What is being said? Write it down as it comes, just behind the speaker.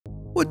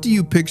What do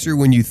you picture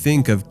when you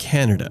think of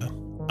Canada?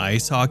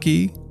 Ice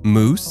hockey?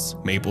 Moose?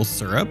 Maple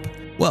syrup?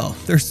 Well,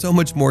 there's so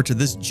much more to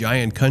this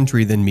giant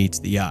country than meets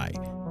the eye.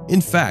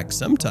 In fact,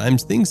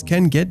 sometimes things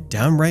can get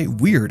downright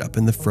weird up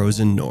in the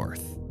frozen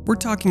north. We're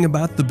talking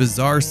about the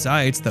bizarre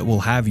sights that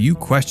will have you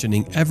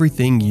questioning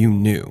everything you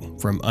knew,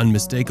 from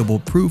unmistakable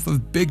proof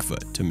of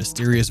Bigfoot to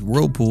mysterious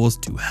whirlpools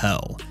to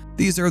hell.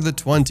 These are the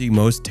 20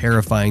 most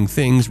terrifying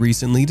things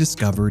recently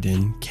discovered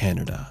in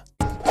Canada.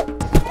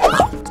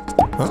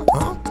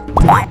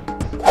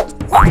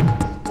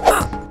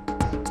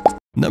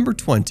 Number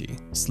 20.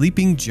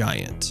 Sleeping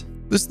Giant.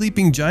 The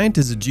Sleeping Giant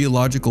is a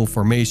geological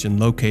formation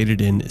located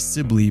in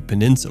Sibley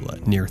Peninsula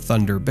near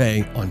Thunder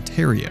Bay,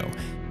 Ontario.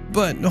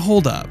 But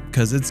hold up,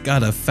 cause it's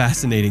got a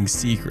fascinating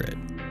secret.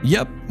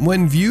 Yep,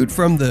 when viewed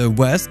from the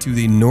west to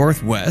the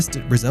northwest,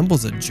 it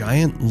resembles a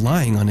giant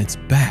lying on its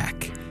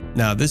back.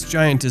 Now, this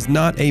giant is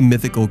not a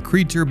mythical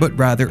creature, but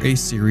rather a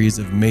series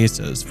of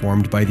mesas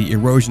formed by the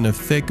erosion of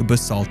thick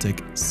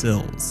basaltic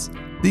sills.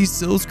 These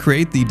sills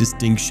create the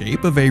distinct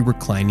shape of a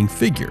reclining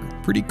figure.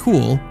 Pretty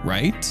cool,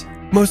 right?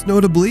 Most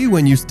notably,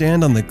 when you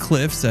stand on the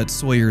cliffs at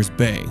Sawyer's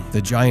Bay,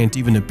 the giant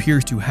even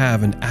appears to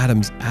have an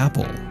Adam's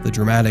apple. The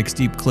dramatic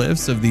steep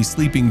cliffs of the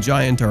Sleeping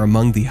Giant are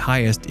among the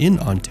highest in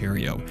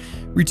Ontario,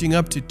 reaching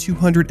up to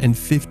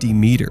 250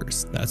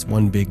 meters. That's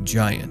one big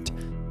giant.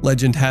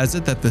 Legend has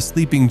it that the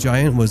Sleeping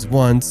Giant was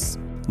once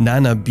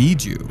Nana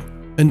Biju,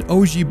 an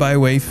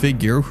Ojibwe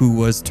figure who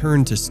was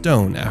turned to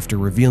stone after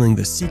revealing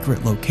the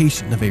secret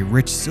location of a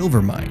rich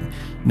silver mine,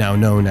 now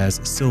known as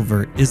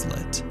Silver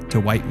Islet, to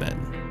white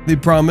men. The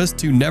promise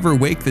to never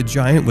wake the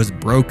giant was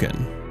broken,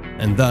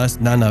 and thus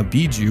Nana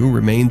Biju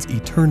remains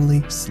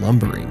eternally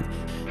slumbering.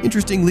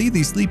 Interestingly,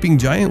 the Sleeping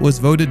Giant was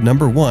voted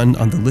number 1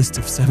 on the list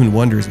of 7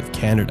 wonders of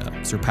Canada,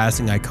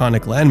 surpassing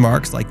iconic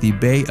landmarks like the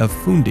Bay of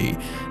Fundy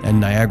and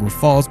Niagara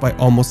Falls by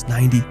almost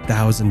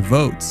 90,000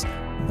 votes.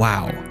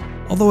 Wow.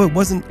 Although it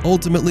wasn't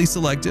ultimately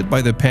selected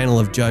by the panel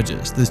of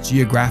judges, this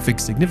geographic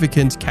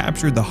significance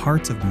captured the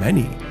hearts of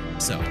many.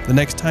 So, the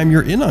next time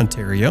you're in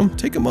Ontario,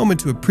 take a moment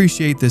to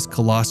appreciate this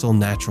colossal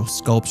natural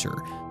sculpture,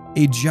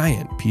 a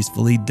giant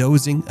peacefully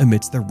dozing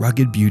amidst the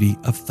rugged beauty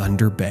of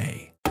Thunder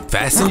Bay.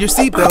 Fasten your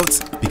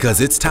seatbelts,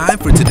 because it's time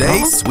for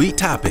today's sweet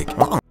topic.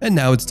 And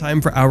now it's time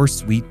for our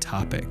sweet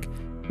topic.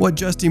 What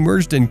just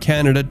emerged in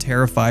Canada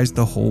terrifies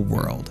the whole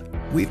world.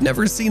 We've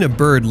never seen a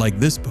bird like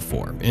this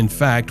before. In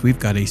fact, we've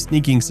got a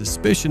sneaking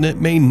suspicion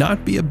it may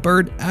not be a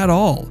bird at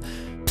all.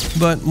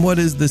 But what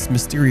is this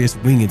mysterious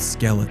winged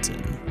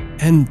skeleton?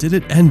 And did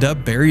it end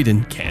up buried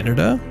in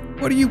Canada?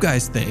 What do you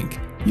guys think?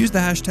 Use the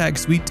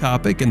hashtag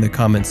SweetTopic in the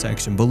comment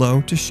section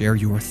below to share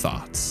your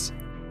thoughts.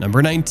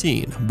 Number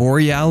 19.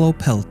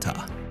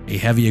 Borealopelta. A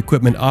heavy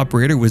equipment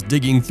operator was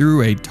digging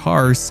through a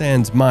tar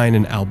sands mine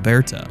in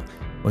Alberta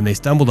when they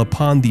stumbled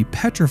upon the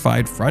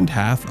petrified front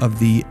half of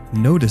the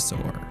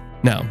nodosaur.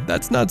 Now,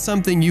 that's not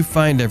something you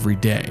find every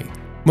day.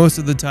 Most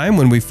of the time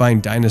when we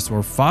find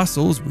dinosaur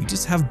fossils, we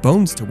just have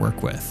bones to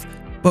work with.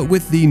 But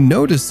with the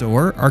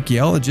nodosaur,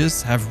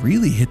 archaeologists have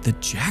really hit the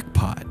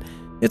jackpot.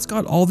 It's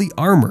got all the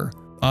armor,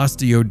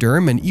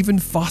 osteoderm, and even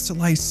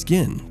fossilized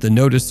skin. The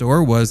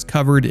nodosaur was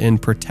covered in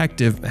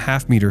protective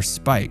half-meter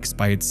spikes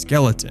by its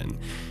skeleton,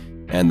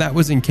 and that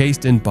was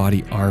encased in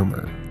body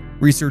armor.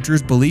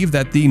 Researchers believe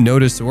that the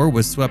nodosaur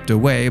was swept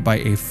away by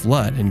a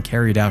flood and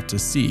carried out to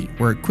sea,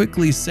 where it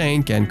quickly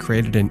sank and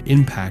created an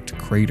impact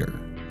crater.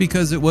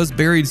 Because it was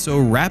buried so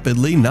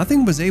rapidly,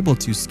 nothing was able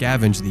to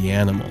scavenge the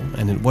animal,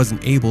 and it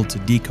wasn't able to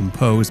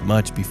decompose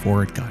much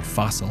before it got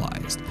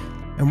fossilized.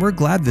 And we're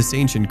glad this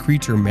ancient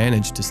creature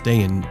managed to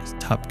stay in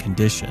top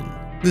condition.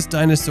 This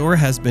dinosaur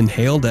has been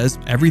hailed as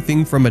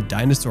everything from a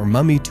dinosaur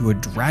mummy to a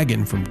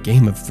dragon from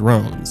Game of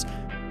Thrones.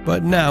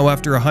 But now,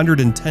 after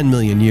 110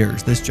 million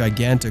years, this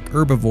gigantic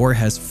herbivore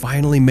has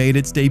finally made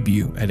its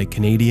debut at a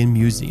Canadian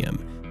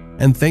museum.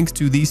 And thanks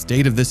to the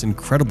state of this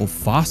incredible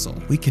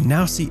fossil, we can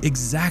now see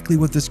exactly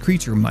what this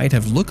creature might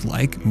have looked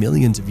like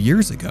millions of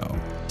years ago.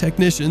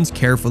 Technicians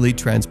carefully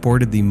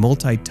transported the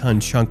multi-ton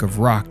chunk of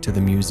rock to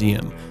the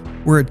museum,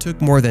 where it took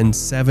more than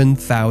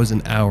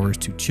 7,000 hours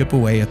to chip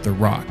away at the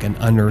rock and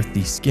unearth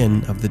the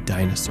skin of the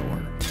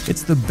dinosaur.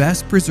 It's the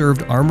best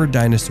preserved armored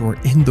dinosaur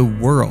in the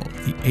world,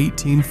 the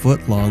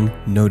 18-foot-long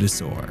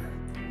nodosaur.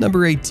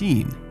 Number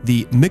 18.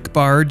 The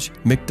McBarge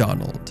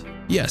McDonald.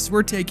 Yes,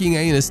 we're taking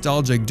a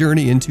nostalgic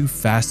journey into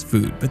fast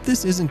food, but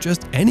this isn't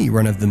just any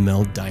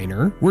run-of-the-mill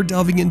diner. We're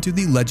delving into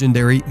the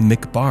legendary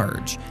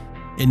McBarge.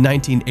 In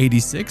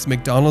 1986,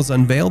 McDonald's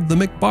unveiled the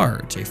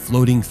McBarge, a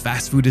floating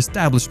fast food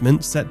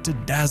establishment set to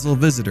dazzle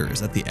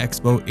visitors at the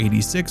Expo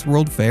 86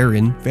 World Fair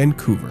in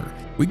Vancouver.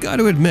 We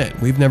gotta admit,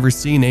 we've never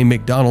seen a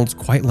McDonald's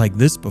quite like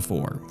this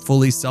before.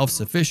 Fully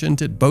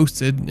self-sufficient, it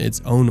boasted its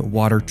own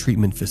water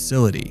treatment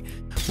facility,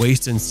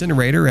 waste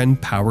incinerator,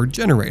 and power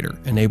generator,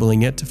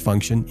 enabling it to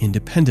function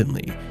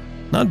independently.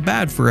 Not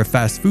bad for a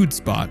fast food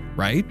spot,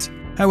 right?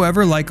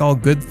 However, like all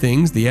good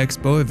things, the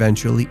expo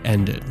eventually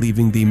ended,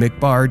 leaving the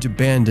McBarge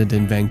abandoned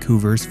in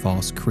Vancouver's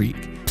False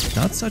Creek.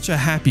 Not such a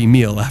happy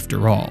meal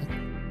after all.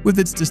 With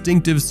its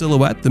distinctive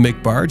silhouette, the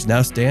McBarge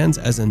now stands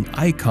as an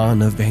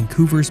icon of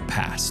Vancouver's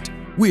past.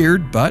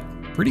 Weird, but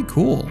pretty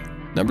cool.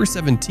 Number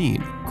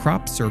 17.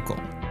 Crop Circle.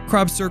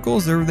 Crop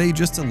circles, are they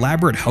just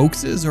elaborate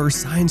hoaxes or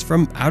signs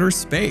from outer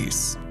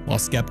space? While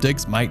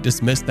skeptics might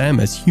dismiss them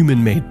as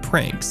human-made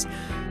pranks,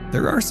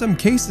 there are some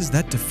cases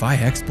that defy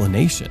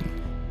explanation.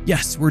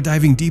 Yes, we're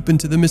diving deep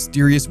into the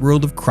mysterious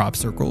world of crop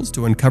circles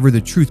to uncover the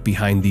truth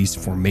behind these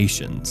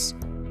formations.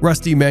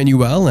 Rusty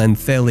Manuel and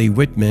Thale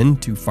Whitman,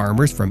 two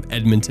farmers from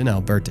Edmonton,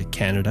 Alberta,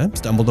 Canada,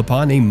 stumbled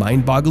upon a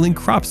mind-boggling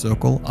crop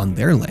circle on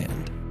their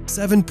land.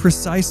 7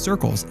 precise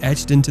circles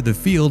etched into the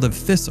field of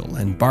thistle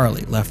and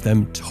barley left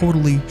them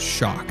totally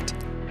shocked.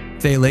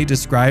 Thale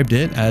described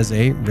it as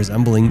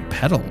resembling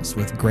petals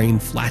with grain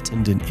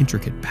flattened in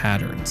intricate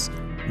patterns.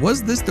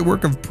 Was this the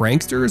work of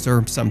pranksters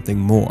or something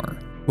more?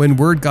 When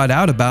word got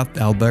out about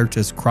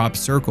Alberta's crop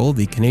circle,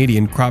 the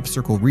Canadian Crop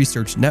Circle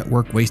Research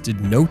Network wasted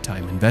no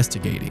time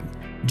investigating.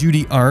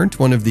 Judy Arndt,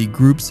 one of the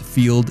group's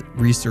field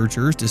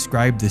researchers,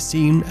 described the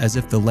scene as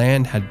if the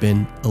land had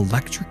been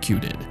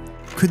electrocuted.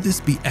 Could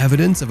this be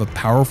evidence of a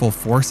powerful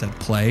force at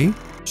play?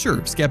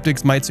 Sure,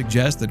 skeptics might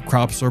suggest that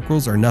crop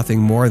circles are nothing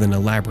more than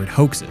elaborate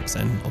hoaxes,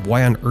 and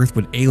why on earth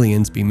would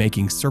aliens be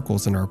making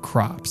circles in our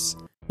crops?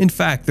 In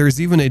fact,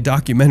 there's even a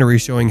documentary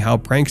showing how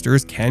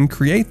pranksters can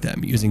create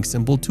them using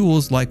simple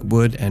tools like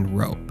wood and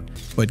rope.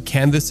 But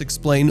can this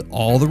explain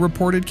all the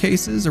reported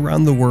cases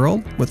around the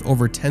world? With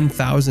over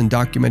 10,000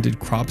 documented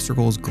crop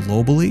circles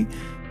globally,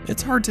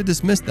 it's hard to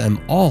dismiss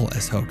them all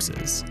as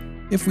hoaxes.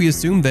 If we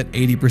assume that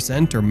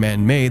 80% are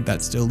man-made,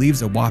 that still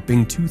leaves a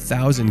whopping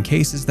 2,000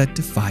 cases that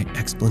defy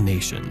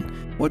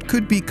explanation. What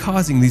could be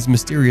causing these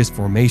mysterious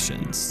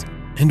formations?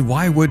 And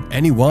why would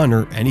anyone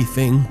or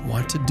anything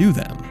want to do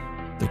them?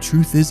 The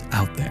truth is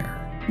out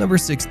there. Number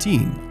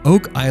 16.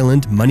 Oak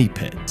Island Money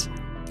Pit.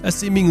 A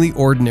seemingly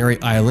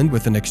ordinary island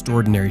with an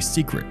extraordinary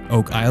secret,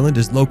 Oak Island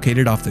is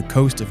located off the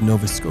coast of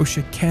Nova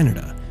Scotia,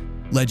 Canada.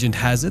 Legend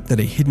has it that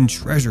a hidden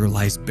treasure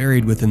lies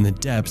buried within the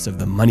depths of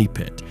the money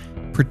pit,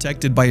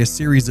 protected by a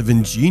series of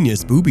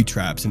ingenious booby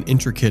traps and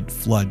intricate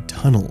flood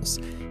tunnels.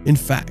 In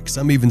fact,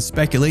 some even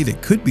speculate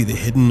it could be the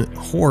hidden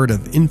hoard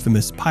of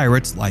infamous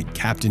pirates like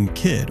Captain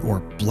Kidd or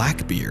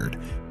Blackbeard,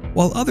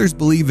 while others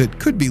believe it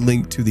could be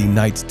linked to the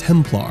Knights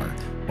Templar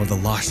or the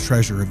lost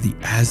treasure of the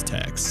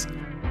Aztecs.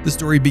 The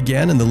story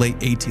began in the late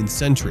 18th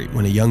century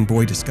when a young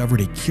boy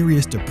discovered a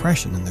curious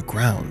depression in the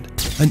ground,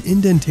 an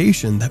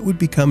indentation that would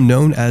become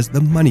known as the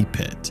Money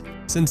Pit.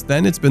 Since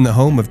then, it's been the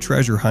home of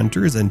treasure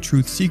hunters and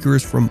truth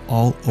seekers from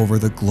all over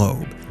the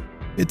globe.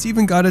 It's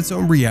even got its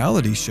own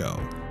reality show.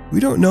 We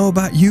don't know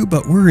about you,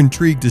 but we're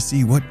intrigued to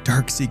see what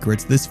dark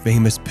secrets this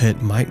famous pit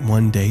might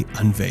one day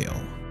unveil.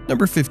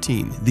 Number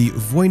 15. The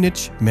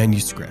Voynich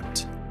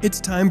Manuscript. It's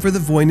time for the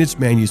Voynich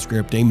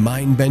Manuscript, a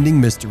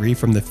mind-bending mystery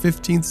from the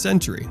 15th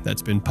century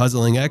that's been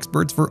puzzling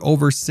experts for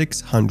over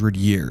 600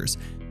 years.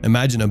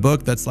 Imagine a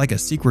book that's like a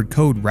secret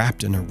code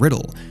wrapped in a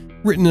riddle,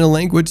 written in a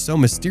language so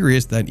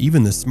mysterious that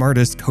even the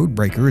smartest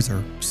codebreakers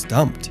are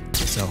stumped.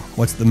 So,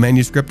 what's the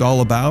manuscript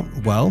all about?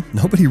 Well,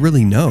 nobody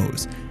really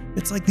knows.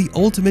 It's like the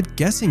ultimate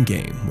guessing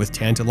game, with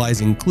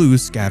tantalizing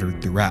clues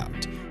scattered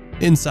throughout.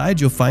 Inside,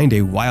 you'll find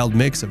a wild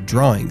mix of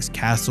drawings,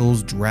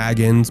 castles,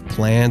 dragons,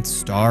 plants,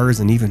 stars,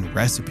 and even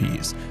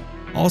recipes,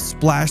 all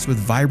splashed with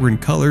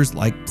vibrant colors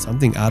like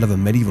something out of a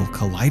medieval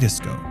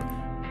kaleidoscope.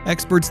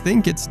 Experts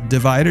think it's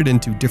divided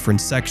into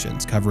different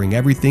sections, covering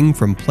everything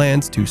from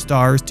plants to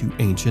stars to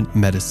ancient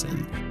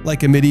medicine,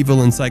 like a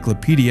medieval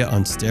encyclopedia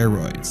on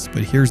steroids.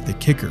 But here's the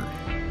kicker.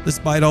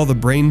 Despite all the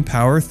brain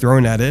power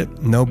thrown at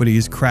it,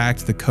 nobody's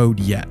cracked the code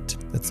yet.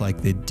 It's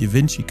like the Da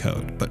Vinci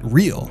Code, but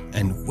real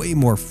and way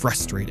more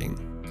frustrating.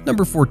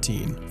 Number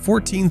 14.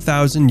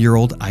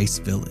 14,000-year-old ice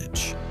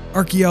village.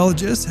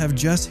 Archaeologists have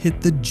just hit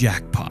the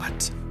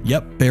jackpot.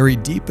 Yep,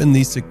 buried deep in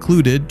the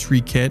secluded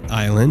Triquet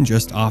Island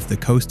just off the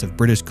coast of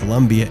British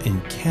Columbia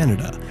in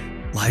Canada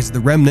lies the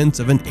remnants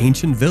of an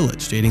ancient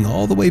village dating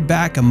all the way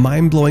back a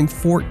mind-blowing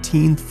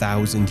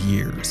 14,000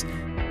 years,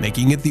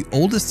 making it the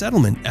oldest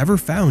settlement ever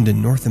found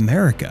in North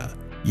America.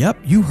 Yep,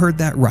 you heard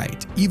that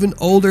right, even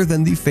older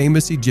than the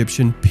famous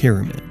Egyptian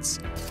pyramids.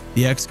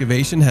 The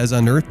excavation has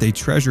unearthed a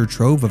treasure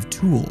trove of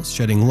tools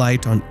shedding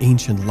light on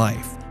ancient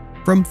life,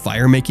 from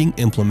fire-making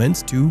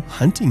implements to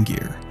hunting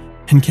gear.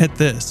 And get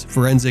this,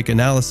 forensic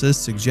analysis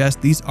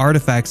suggests these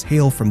artifacts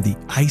hail from the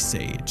Ice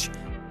Age.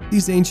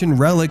 These ancient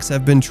relics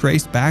have been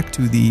traced back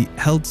to the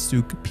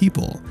Heiltsuk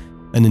people,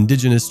 an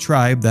indigenous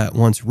tribe that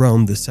once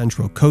roamed the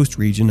central coast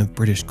region of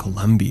British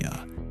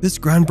Columbia. This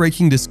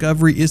groundbreaking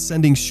discovery is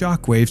sending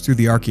shockwaves through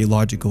the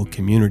archaeological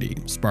community,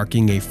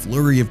 sparking a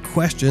flurry of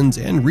questions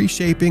and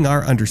reshaping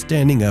our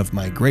understanding of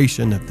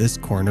migration of this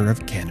corner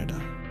of Canada.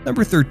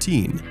 Number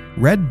 13.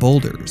 Red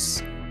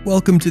Boulders.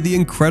 Welcome to the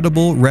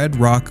incredible Red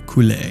Rock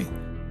Coulee,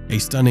 a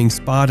stunning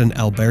spot in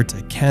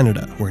Alberta,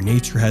 Canada, where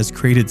nature has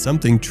created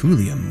something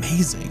truly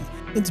amazing.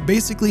 It's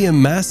basically a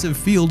massive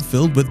field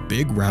filled with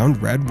big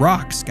round red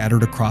rocks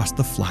scattered across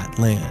the flat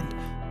land.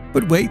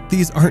 But wait,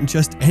 these aren't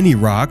just any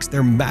rocks,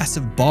 they're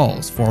massive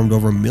balls formed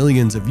over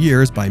millions of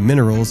years by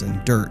minerals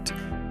and dirt.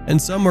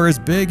 and some are as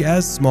big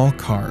as small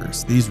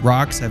cars. These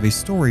rocks have a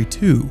story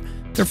too.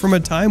 They're from a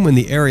time when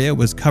the area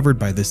was covered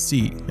by the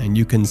sea, and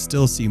you can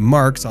still see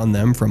marks on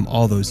them from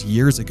all those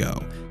years ago.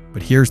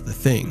 But here's the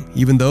thing,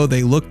 even though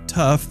they look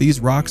tough,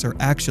 these rocks are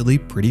actually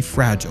pretty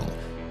fragile.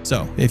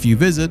 So if you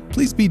visit,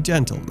 please be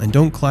gentle and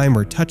don't climb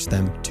or touch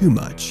them too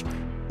much.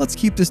 Let's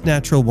keep this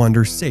natural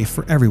wonder safe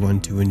for everyone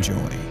to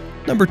enjoy.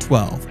 Number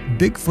 12.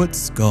 Bigfoot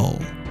Skull.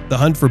 The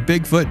hunt for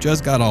Bigfoot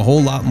just got a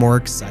whole lot more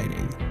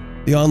exciting.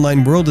 The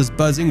online world is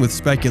buzzing with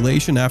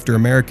speculation after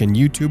American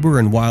YouTuber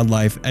and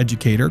wildlife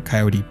educator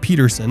Coyote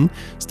Peterson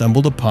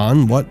stumbled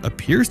upon what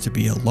appears to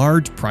be a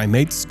large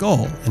primate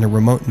skull in a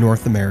remote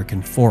North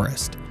American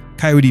forest.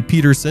 Coyote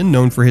Peterson,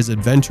 known for his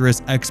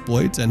adventurous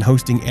exploits and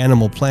hosting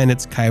Animal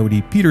Planet's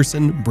Coyote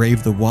Peterson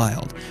Brave the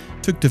Wild,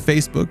 took to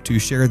Facebook to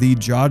share the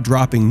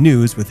jaw-dropping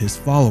news with his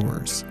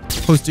followers.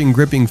 Posting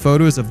gripping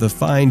photos of the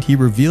find, he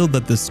revealed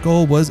that the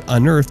skull was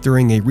unearthed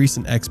during a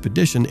recent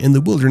expedition in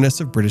the wilderness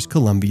of British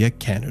Columbia,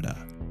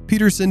 Canada.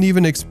 Peterson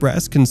even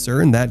expressed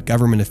concern that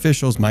government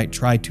officials might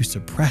try to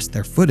suppress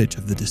their footage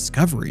of the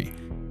discovery.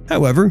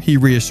 However, he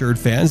reassured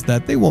fans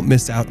that they won't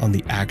miss out on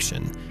the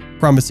action,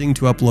 promising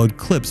to upload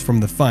clips from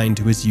the find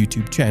to his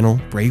YouTube channel,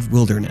 Brave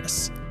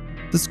Wilderness.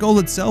 The skull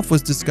itself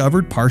was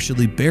discovered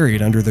partially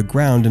buried under the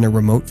ground in a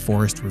remote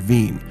forest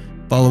ravine,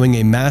 following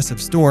a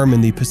massive storm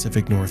in the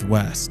Pacific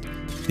Northwest.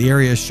 The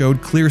area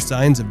showed clear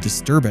signs of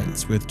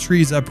disturbance, with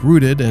trees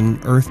uprooted and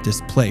earth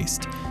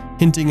displaced,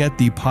 hinting at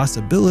the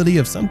possibility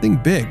of something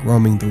big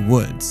roaming the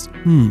woods.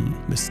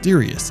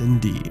 Mysterious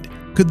indeed.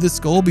 Could the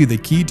skull be the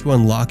key to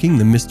unlocking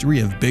the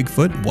mystery of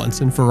Bigfoot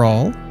once and for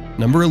all?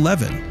 Number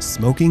 11.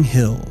 Smoking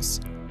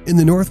Hills. In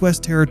the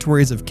Northwest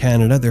Territories of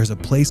Canada, there's a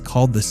place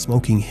called the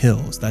Smoking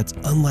Hills that's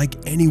unlike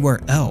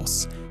anywhere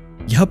else.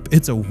 Yup,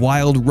 it's a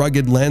wild,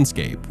 rugged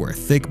landscape where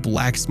thick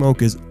black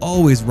smoke is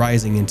always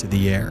rising into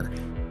the air,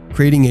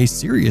 creating a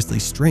seriously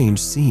strange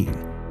scene.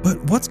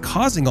 But what's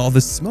causing all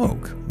this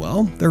smoke?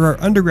 Well, there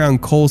are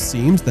underground coal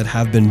seams that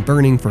have been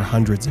burning for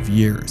hundreds of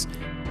years,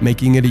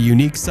 making it a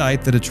unique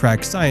site that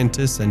attracts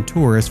scientists and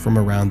tourists from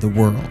around the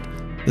world.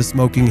 The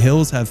Smoking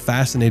Hills have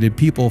fascinated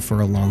people for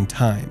a long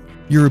time.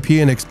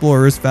 European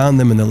explorers found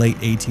them in the late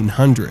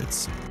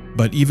 1800s.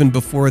 But even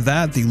before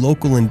that, the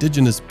local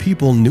indigenous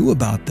people knew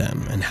about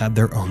them and had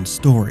their own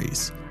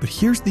stories. But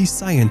here's the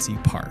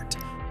sciencey part.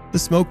 The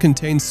smoke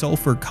contains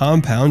sulfur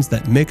compounds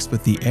that mix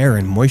with the air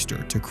and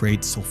moisture to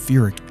create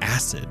sulfuric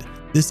acid.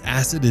 This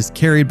acid is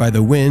carried by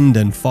the wind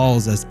and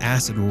falls as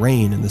acid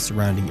rain in the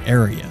surrounding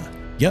area.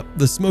 Yep,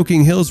 the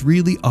Smoking Hills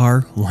really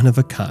are one of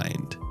a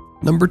kind.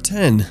 Number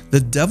 10.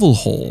 The Devil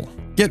Hole.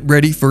 Get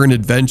ready for an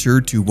adventure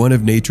to one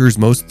of nature's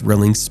most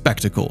thrilling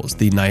spectacles,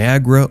 the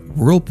Niagara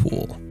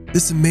Whirlpool.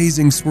 This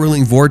amazing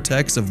swirling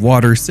vortex of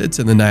water sits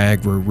in the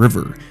Niagara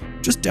River,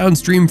 just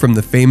downstream from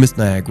the famous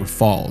Niagara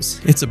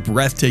Falls. It's a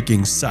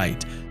breathtaking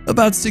sight,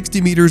 about 60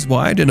 meters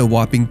wide and a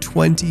whopping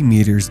 20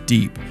 meters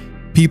deep.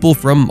 People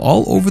from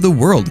all over the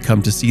world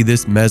come to see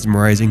this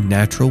mesmerizing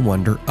natural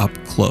wonder up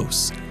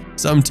close.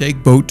 Some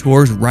take boat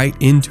tours right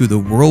into the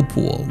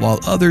whirlpool, while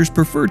others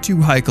prefer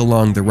to hike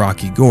along the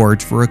rocky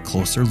gorge for a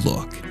closer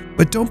look.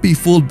 But don't be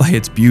fooled by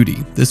its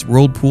beauty. This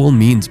whirlpool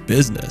means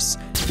business.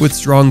 With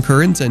strong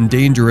currents and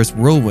dangerous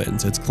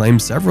whirlwinds, it's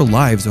claimed several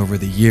lives over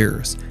the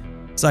years.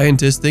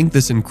 Scientists think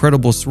this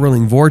incredible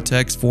swirling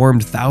vortex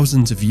formed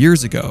thousands of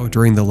years ago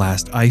during the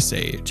last ice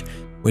age,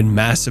 when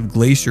massive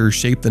glaciers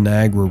shaped the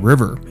Niagara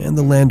River and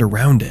the land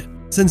around it.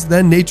 Since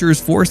then, nature's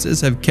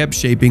forces have kept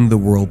shaping the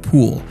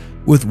whirlpool,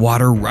 with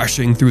water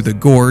rushing through the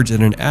gorge at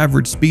an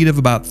average speed of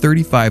about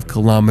 35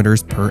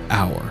 kilometers per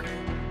hour.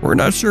 We're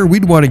not sure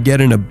we'd want to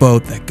get in a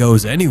boat that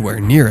goes anywhere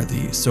near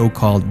the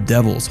so-called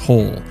Devil's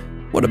Hole.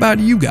 What about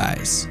you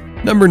guys?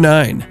 Number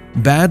 9.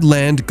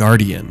 Badland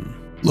Guardian.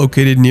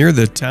 Located near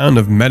the town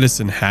of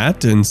Medicine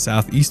Hat in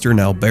southeastern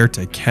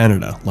Alberta,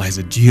 Canada, lies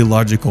a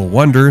geological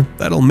wonder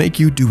that'll make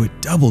you do a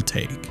double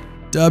take.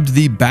 Dubbed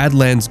the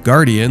Badlands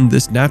Guardian,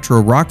 this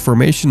natural rock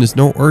formation is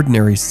no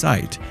ordinary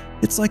sight.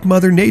 It's like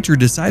Mother Nature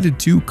decided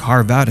to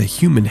carve out a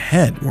human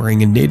head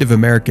wearing a Native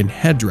American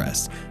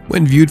headdress.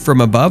 When viewed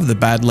from above, the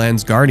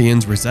Badlands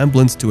Guardian's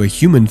resemblance to a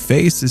human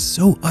face is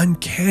so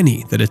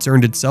uncanny that it's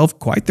earned itself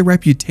quite the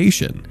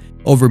reputation.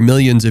 Over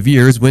millions of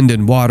years, wind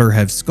and water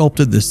have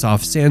sculpted the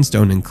soft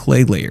sandstone and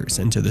clay layers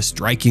into the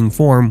striking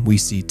form we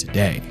see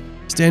today.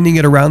 Standing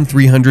at around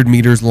 300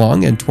 meters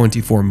long and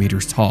 24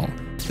 meters tall,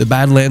 the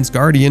Badlands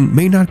Guardian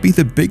may not be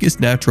the biggest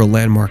natural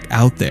landmark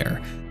out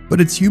there, but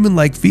its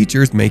human-like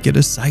features make it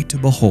a sight to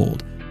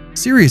behold.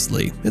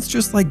 Seriously, it's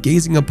just like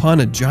gazing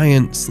upon a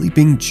giant,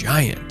 sleeping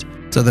giant.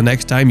 So the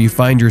next time you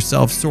find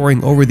yourself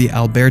soaring over the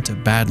Alberta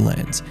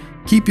Badlands,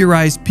 keep your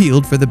eyes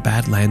peeled for the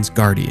Badlands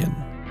Guardian.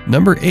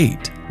 Number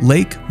 8.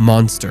 Lake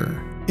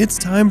Monster. It's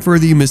time for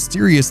the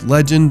mysterious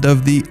legend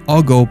of the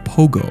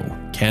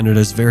Ogopogo,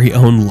 Canada's very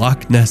own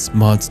Loch Ness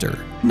Monster,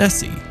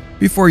 Nessie.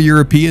 Before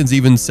Europeans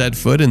even set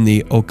foot in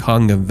the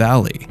Okanagan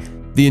Valley,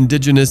 the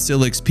indigenous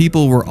Syilx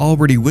people were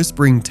already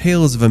whispering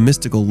tales of a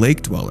mystical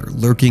lake dweller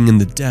lurking in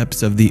the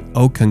depths of the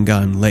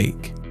Okanagan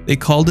Lake. They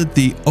called it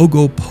the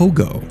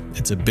Ogopogo.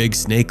 It's a big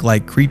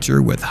snake-like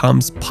creature with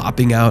humps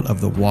popping out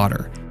of the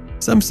water.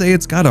 Some say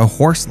it's got a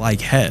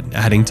horse-like head,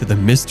 adding to the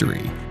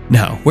mystery.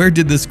 Now, where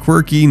did this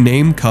quirky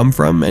name come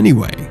from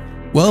anyway?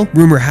 Well,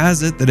 rumor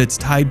has it that it's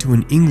tied to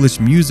an English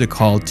music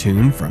hall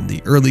tune from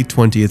the early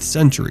 20th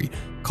century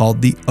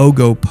called the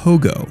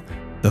Ogopogo,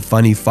 the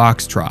funny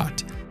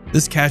foxtrot.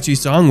 This catchy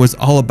song was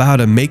all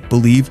about a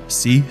make-believe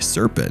sea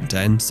serpent,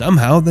 and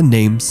somehow the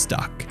name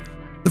stuck.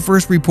 The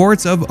first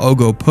reports of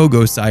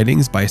Ogopogo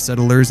sightings by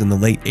settlers in the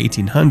late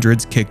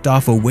 1800s kicked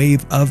off a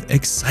wave of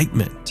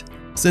excitement.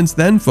 Since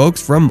then,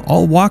 folks from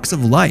all walks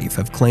of life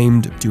have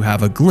claimed to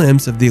have a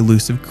glimpse of the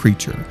elusive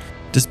creature.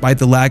 Despite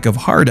the lack of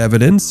hard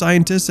evidence,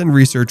 scientists and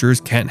researchers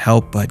can't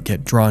help but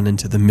get drawn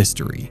into the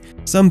mystery.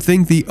 Some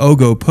think the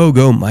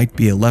Ogopogo might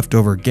be a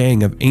leftover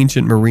gang of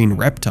ancient marine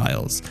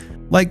reptiles,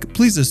 like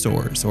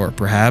plesiosaurs or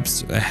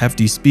perhaps a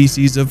hefty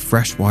species of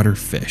freshwater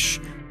fish.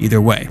 Either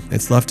way,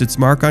 it's left its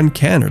mark on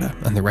Canada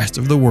and the rest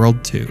of the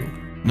world too.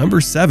 Number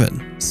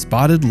 7.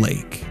 Spotted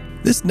Lake.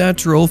 This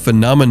natural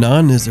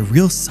phenomenon is a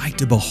real sight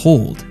to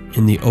behold.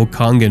 In the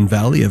Okanagan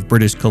Valley of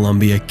British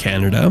Columbia,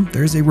 Canada,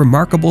 there's a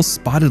remarkable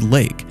spotted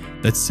lake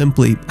that's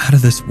simply out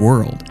of this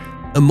world.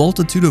 A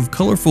multitude of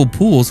colorful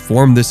pools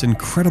form this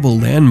incredible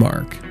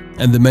landmark,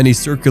 and the many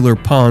circular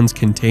ponds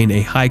contain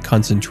a high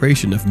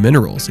concentration of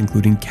minerals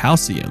including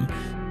calcium,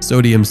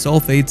 sodium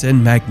sulfates,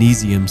 and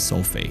magnesium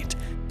sulfate.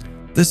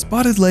 The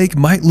spotted lake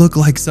might look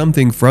like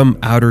something from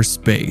outer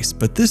space,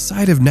 but this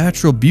side of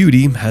natural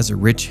beauty has a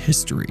rich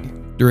history.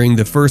 During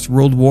the First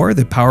World War,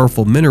 the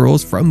powerful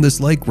minerals from this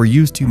lake were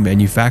used to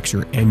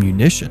manufacture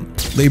ammunition.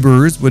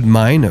 Laborers would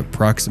mine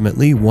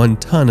approximately 1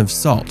 ton of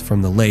salt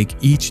from the lake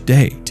each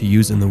day to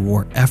use in the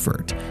war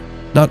effort.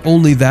 Not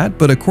only that,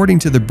 but according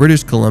to the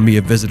British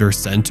Columbia Visitor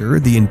Center,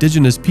 the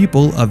indigenous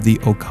people of the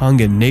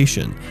Okanagan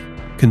Nation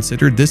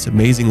considered this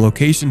amazing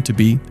location to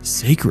be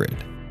sacred.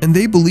 And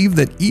they believed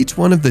that each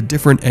one of the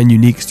different and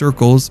unique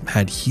circles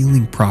had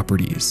healing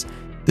properties.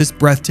 This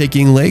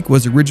breathtaking lake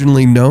was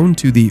originally known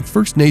to the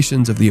First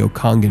Nations of the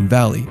Okanagan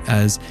Valley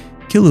as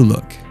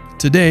Kiluluk.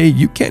 Today,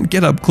 you can't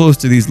get up close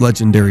to these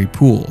legendary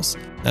pools,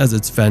 as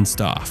it's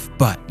fenced off,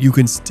 but you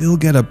can still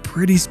get a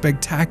pretty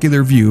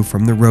spectacular view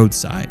from the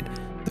roadside.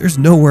 There's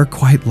nowhere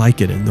quite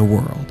like it in the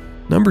world.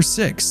 Number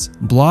 6.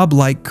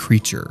 Blob-like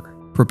creature.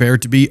 Prepare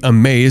to be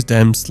amazed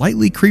and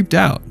slightly creeped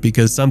out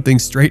because something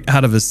straight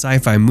out of a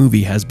sci-fi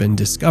movie has been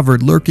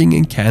discovered lurking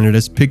in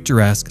Canada's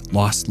picturesque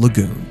Lost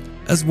Lagoon.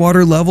 As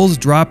water levels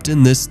dropped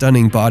in this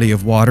stunning body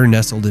of water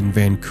nestled in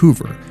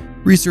Vancouver,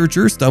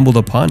 researchers stumbled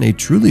upon a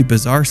truly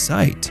bizarre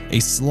sight, a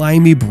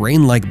slimy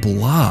brain-like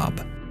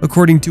blob.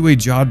 According to a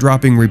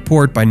jaw-dropping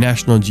report by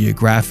National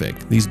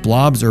Geographic, these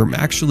blobs are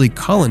actually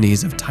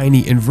colonies of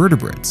tiny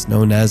invertebrates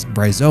known as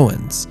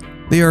bryozoans.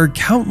 They are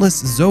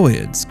countless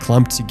zooids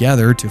clumped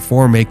together to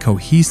form a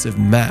cohesive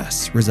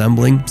mass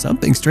resembling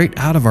something straight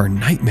out of our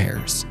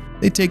nightmares.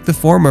 They take the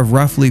form of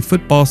roughly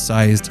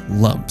football-sized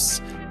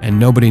lumps, and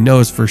nobody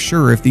knows for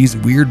sure if these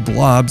weird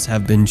blobs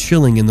have been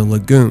chilling in the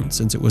lagoon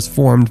since it was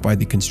formed by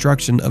the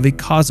construction of a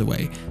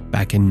causeway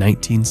back in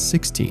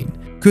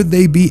 1916. Could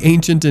they be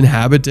ancient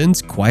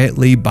inhabitants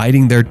quietly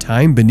biding their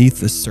time beneath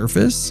the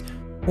surface?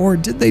 Or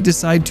did they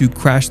decide to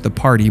crash the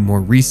party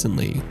more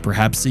recently,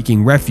 perhaps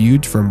seeking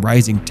refuge from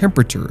rising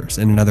temperatures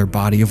in another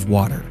body of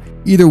water?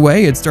 Either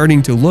way, it's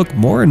starting to look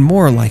more and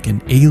more like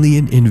an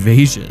alien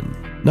invasion.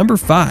 Number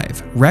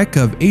 5. Wreck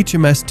of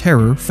HMS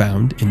Terror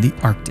found in the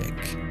Arctic.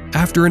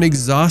 After an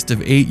exhaustive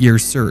 8-year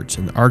search,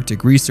 an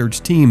Arctic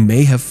research team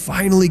may have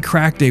finally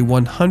cracked a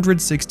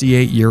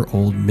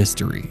 168-year-old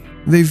mystery.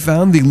 They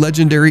found the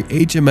legendary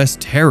HMS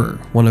Terror,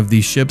 one of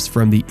the ships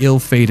from the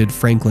ill-fated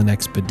Franklin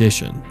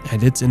expedition,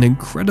 and it's in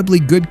incredibly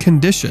good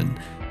condition.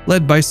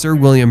 Led by Sir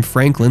William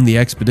Franklin, the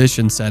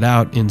expedition set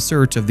out in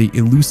search of the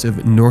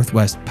elusive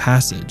Northwest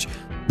Passage,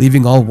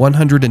 leaving all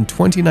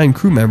 129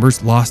 crew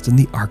members lost in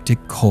the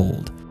Arctic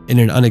cold. In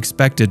an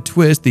unexpected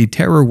twist, the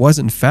Terror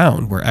wasn't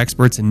found where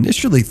experts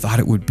initially thought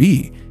it would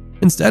be.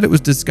 Instead, it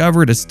was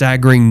discovered a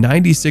staggering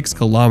 96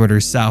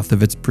 kilometers south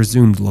of its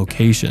presumed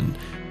location,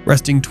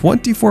 resting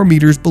 24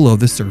 meters below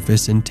the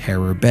surface in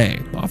Terror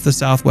Bay, off the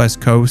southwest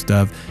coast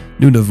of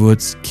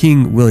Nunavut's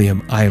King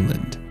William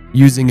Island.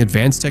 Using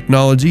advanced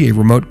technology, a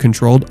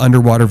remote-controlled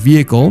underwater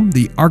vehicle,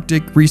 the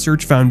Arctic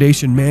Research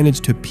Foundation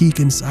managed to peek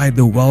inside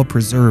the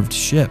well-preserved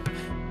ship.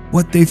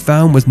 What they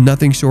found was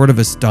nothing short of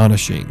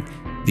astonishing.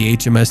 The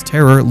HMS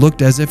Terror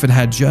looked as if it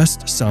had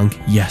just sunk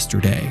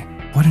yesterday.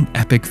 What an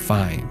epic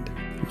find.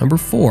 Number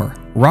 4.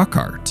 Rock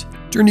art.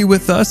 Journey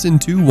with us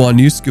into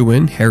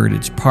Waniuskuin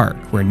Heritage Park,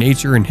 where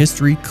nature and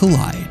history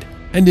collide.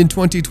 And in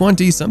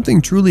 2020, something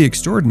truly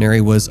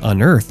extraordinary was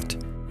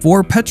unearthed.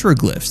 4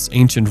 petroglyphs,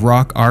 ancient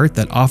rock art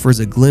that offers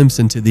a glimpse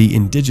into the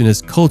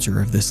indigenous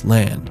culture of this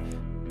land.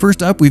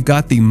 First up, we've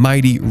got the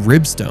mighty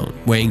ribstone,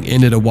 weighing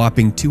in at a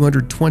whopping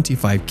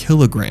 225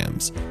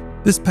 kilograms.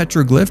 This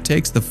petroglyph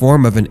takes the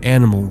form of an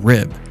animal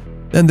rib.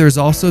 Then there's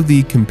also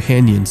the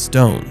companion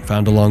stone,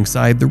 found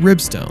alongside the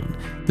ribstone.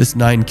 This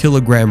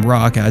 9-kilogram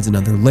rock adds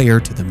another layer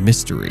to the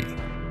mystery.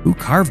 Who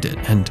carved it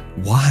and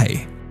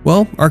why?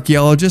 Well,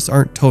 archaeologists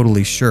aren't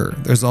totally sure.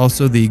 There's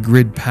also the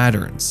grid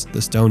patterns.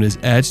 The stone is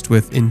etched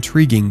with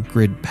intriguing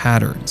grid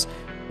patterns,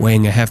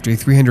 weighing a hefty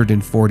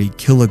 340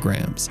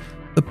 kilograms.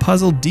 The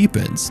puzzle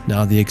deepens.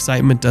 Now the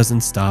excitement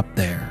doesn't stop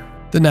there.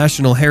 The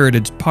National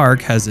Heritage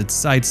Park has its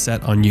sights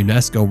set on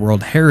UNESCO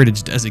World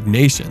Heritage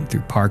designation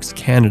through Parks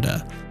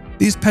Canada.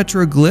 These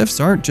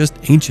petroglyphs aren't just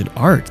ancient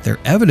art, they're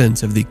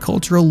evidence of the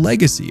cultural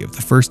legacy of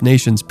the First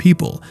Nations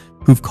people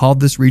who've called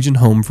this region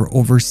home for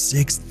over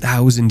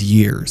 6,000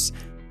 years.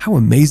 How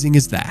amazing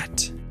is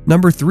that?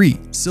 Number 3.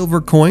 Silver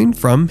coin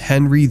from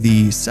Henry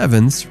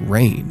VII's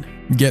reign.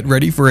 Get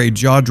ready for a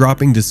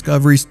jaw-dropping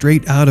discovery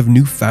straight out of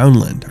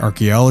Newfoundland.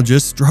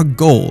 Archaeologists struck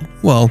gold,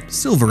 well,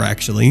 silver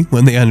actually,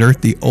 when they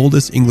unearthed the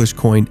oldest English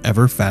coin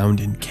ever found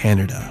in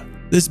Canada.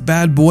 This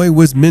bad boy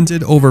was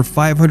minted over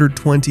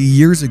 520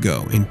 years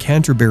ago in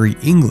Canterbury,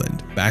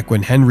 England, back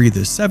when Henry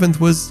VII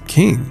was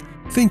king.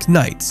 Think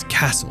knights,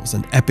 castles,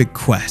 and epic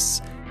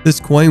quests. This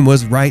coin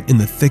was right in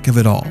the thick of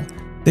it all.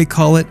 They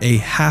call it a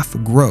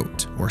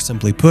half-groat, or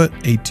simply put,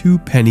 a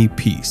 2-penny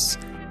piece.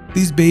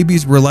 These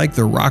babies were like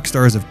the rock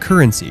stars of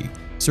currency,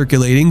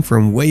 circulating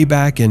from way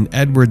back in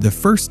Edward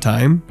I's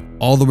time,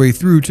 all the way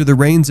through to the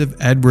reigns of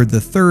Edward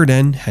III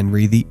and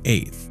Henry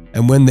VIII.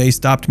 And when they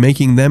stopped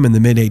making them in the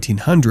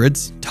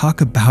mid-1800s,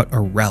 talk about a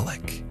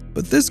relic.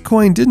 But this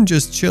coin didn't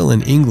just chill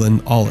in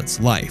England all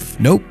its life.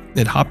 Nope,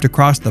 it hopped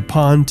across the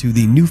pond to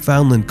the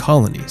Newfoundland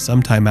colony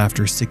sometime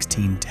after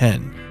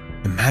 1610.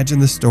 Imagine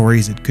the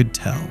stories it could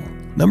tell.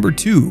 Number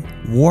 2.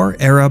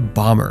 War-era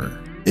bomber.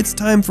 It's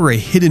time for a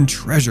hidden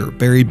treasure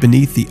buried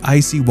beneath the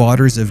icy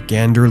waters of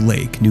Gander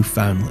Lake,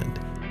 Newfoundland.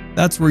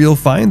 That's where you'll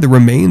find the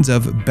remains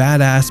of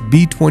badass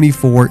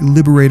B-24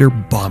 Liberator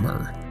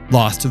bomber,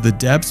 lost to the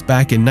depths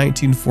back in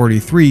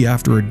 1943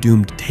 after a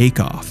doomed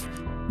takeoff.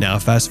 Now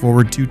fast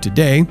forward to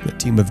today, a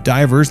team of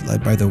divers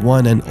led by the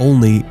one and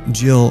only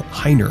Jill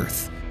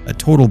Heinerth, a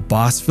total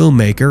boss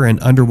filmmaker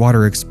and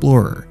underwater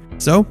explorer.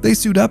 So they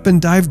suit up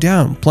and dive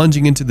down,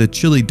 plunging into the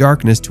chilly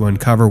darkness to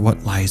uncover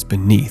what lies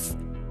beneath.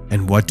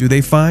 And what do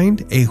they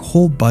find? A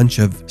whole bunch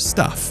of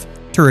stuff.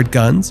 Turret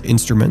guns,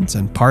 instruments,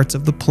 and parts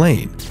of the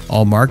plane,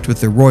 all marked with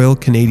the Royal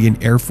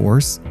Canadian Air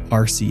Force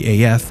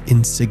RCAF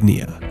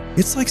insignia.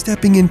 It's like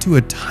stepping into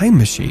a time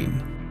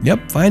machine.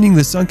 Yep, finding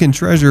the sunken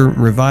treasure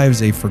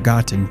revives a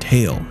forgotten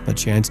tale, a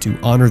chance to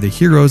honor the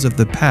heroes of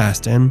the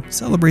past and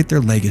celebrate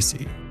their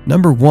legacy.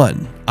 Number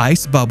 1.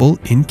 Ice bubble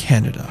in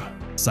Canada.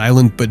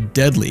 Silent but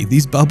deadly,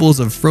 these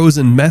bubbles of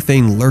frozen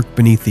methane lurk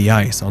beneath the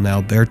ice on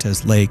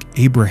Alberta's Lake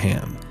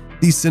Abraham.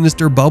 These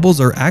sinister bubbles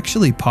are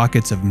actually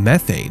pockets of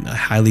methane, a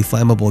highly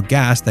flammable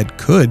gas that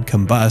could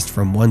combust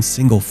from one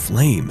single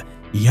flame.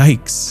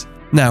 Yikes!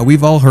 Now,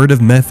 we've all heard of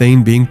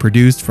methane being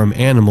produced from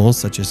animals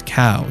such as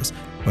cows,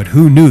 but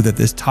who knew that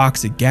this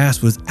toxic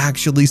gas was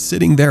actually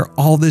sitting there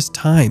all this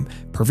time,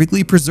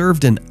 perfectly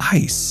preserved in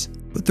ice?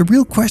 But the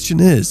real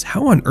question is,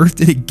 how on earth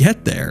did it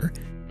get there?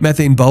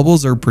 Methane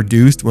bubbles are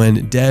produced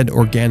when dead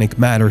organic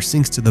matter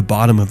sinks to the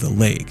bottom of the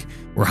lake,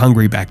 where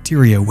hungry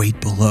bacteria wait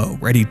below,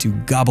 ready to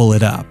gobble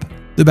it up.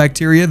 The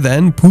bacteria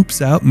then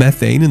poops out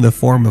methane in the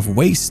form of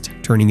waste,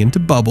 turning into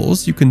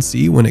bubbles you can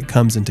see when it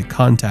comes into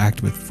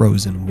contact with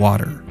frozen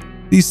water.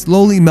 The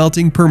slowly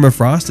melting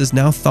permafrost is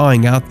now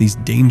thawing out these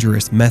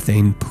dangerous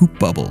methane poop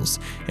bubbles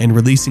and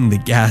releasing the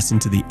gas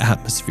into the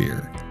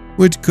atmosphere,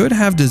 which could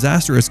have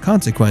disastrous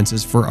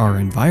consequences for our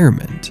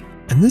environment.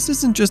 And this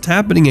isn't just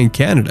happening in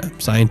Canada.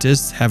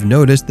 Scientists have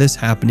noticed this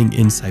happening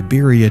in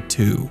Siberia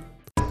too.